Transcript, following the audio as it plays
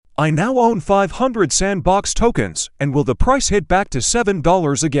I now own 500 Sandbox tokens, and will the price hit back to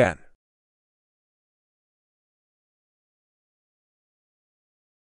 $7 again?